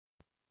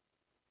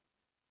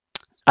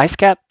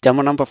IC-CAP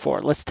demo number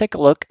 4. Let's take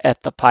a look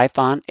at the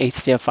Python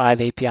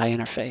HDF5 API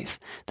interface.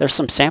 There's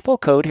some sample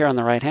code here on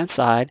the right-hand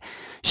side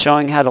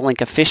showing how to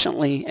link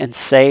efficiently and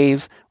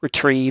save,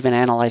 retrieve, and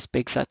analyze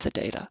big sets of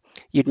data.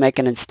 You'd make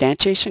an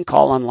instantiation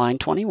call on line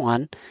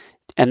 21,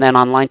 and then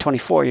on line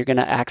 24, you're going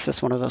to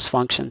access one of those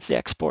functions, the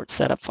export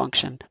setup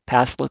function,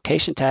 pass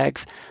location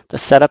tags, the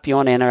setup you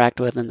want to interact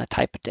with, and the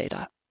type of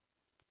data.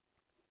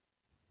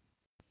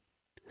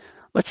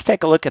 Let's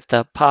take a look at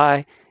the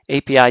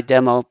pyAPI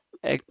demo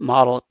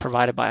model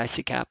provided by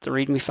IC-CAP. The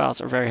README files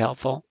are very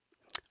helpful.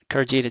 I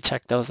encourage you to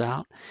check those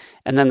out.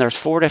 And then there's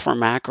 4 different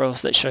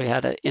macros that show you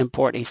how to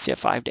import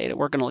HDF5 data.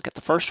 We're going to look at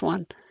the first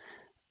one,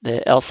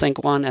 the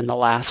LSync one, and the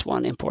last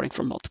one, importing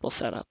from multiple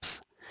setups.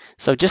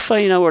 So just so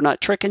you know we're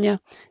not tricking you,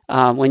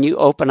 when you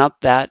open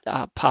up that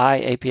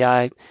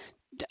pyAPI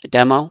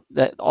demo,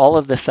 that all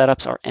of the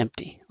setups are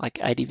empty, like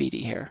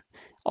IDVD here.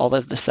 All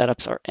of the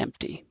setups are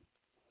empty.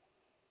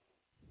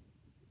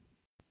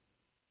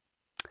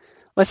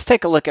 Let's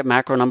take a look at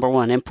macro number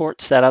 1,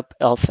 import setup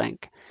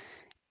LSync.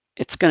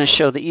 It's going to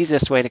show the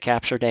easiest way to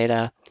capture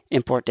data,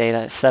 import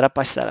data, setup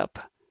by setup.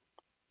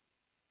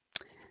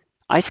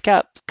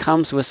 IC-CAP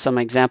comes with some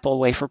example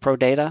WaferPro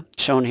data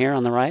shown here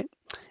on the right,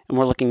 and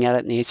we're looking at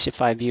it in the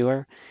HDF5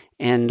 viewer.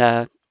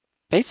 And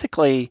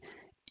basically,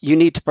 you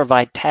need to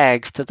provide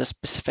tags to the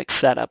specific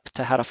setup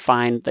to how to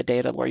find the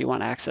data where you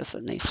want to access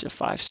it in the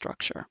HDF5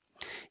 structure.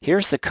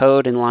 Here's the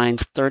code in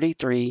lines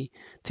 33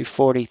 through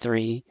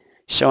 43.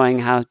 Showing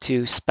how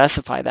to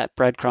specify that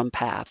breadcrumb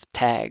path,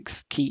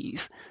 tags,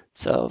 keys.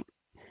 So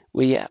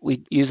we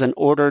use an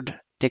ordered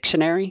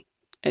dictionary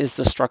is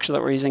the structure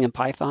that we're using in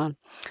Python.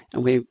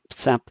 And we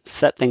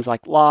set things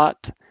like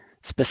lot,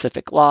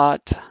 specific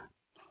lot,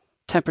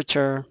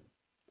 temperature,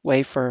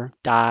 wafer,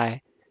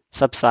 die,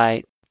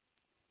 subsite.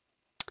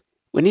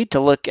 We need to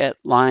look at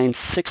lines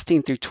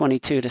 16 through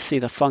 22 to see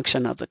the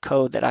function of the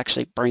code that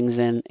actually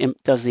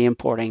does the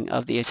importing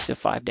of the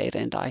HDF5 data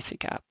into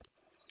IC-CAP.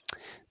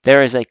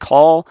 There is a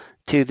call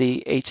to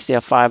the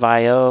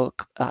HDF5IO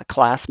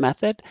class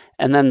method,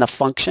 and then the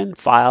function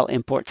file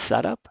import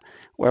setup,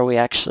 where we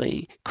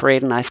actually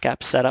create an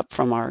IC-CAP setup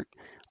from our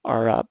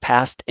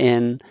passed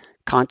in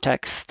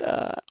context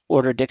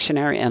order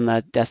dictionary and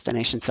the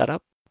destination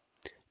setup.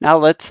 Now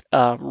let's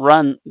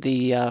run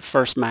the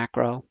first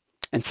macro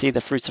and see the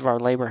fruits of our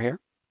labor here.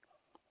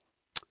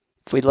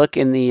 If we look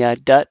in the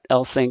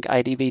 .lsync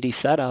IDVD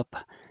setup,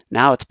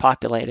 now it's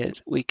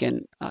populated. We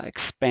can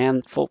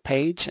expand full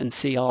page and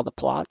see all the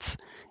plots.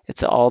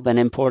 It's all been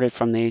imported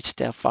from the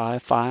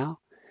HDF5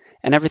 file.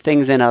 And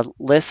everything's in a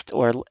list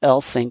or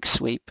LSync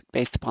sweep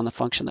based upon the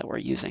function that we're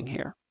using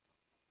here.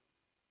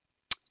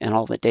 And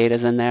all the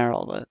data's in there,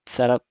 all the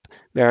setup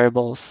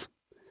variables,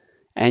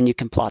 and you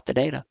can plot the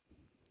data.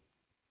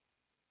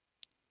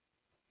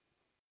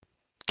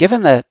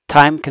 Given the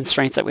time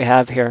constraints that we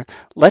have here,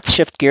 let's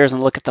shift gears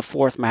and look at the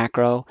 4th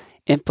macro,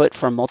 input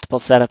from multiple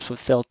setups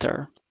with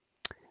filter.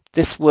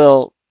 This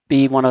will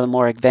be one of the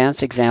more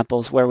advanced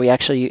examples where we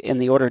actually, in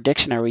the order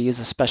dictionary, we use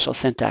a special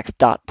syntax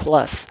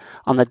 .plus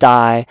on the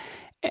die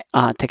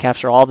to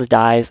capture all the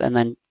dies, and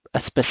then a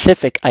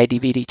specific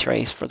IDVD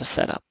trace for the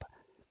setup.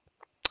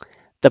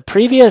 The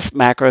previous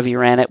macro, if you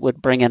ran it,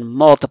 would bring in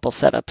multiple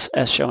setups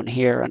as shown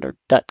here under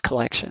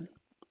 .collection.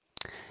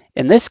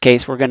 In this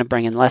case, we're going to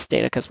bring in less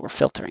data because we're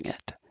filtering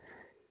it.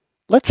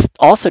 Let's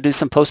also do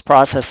some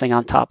post-processing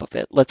on top of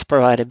it. Let's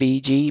provide a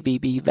VG,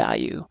 VB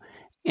value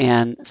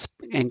and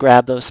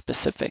grab those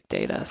specific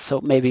data.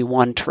 So maybe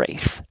one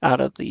trace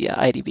out of the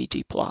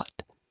IDVG plot.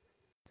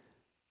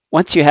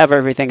 Once you have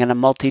everything in a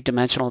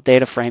multi-dimensional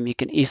data frame, you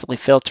can easily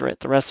filter it.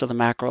 The rest of the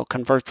macro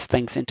converts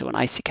things into an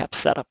IC-CAP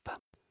setup.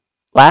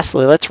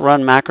 Lastly, let's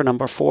run macro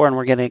number 4, and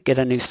we're going to get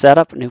a new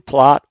setup, a new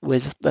plot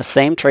with the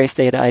same trace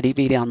data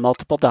IDVD on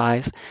multiple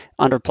dies.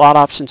 Under plot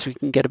options, we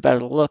can get a better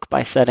look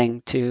by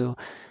setting to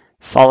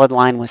solid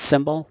line with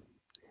symbol,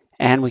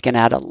 and we can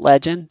add a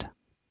legend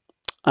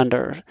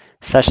under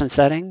session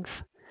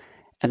settings,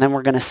 and then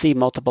we're going to see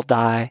multiple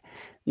die.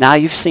 Now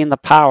you've seen the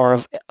power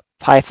of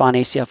Python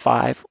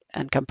HDF5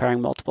 and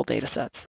comparing multiple data sets.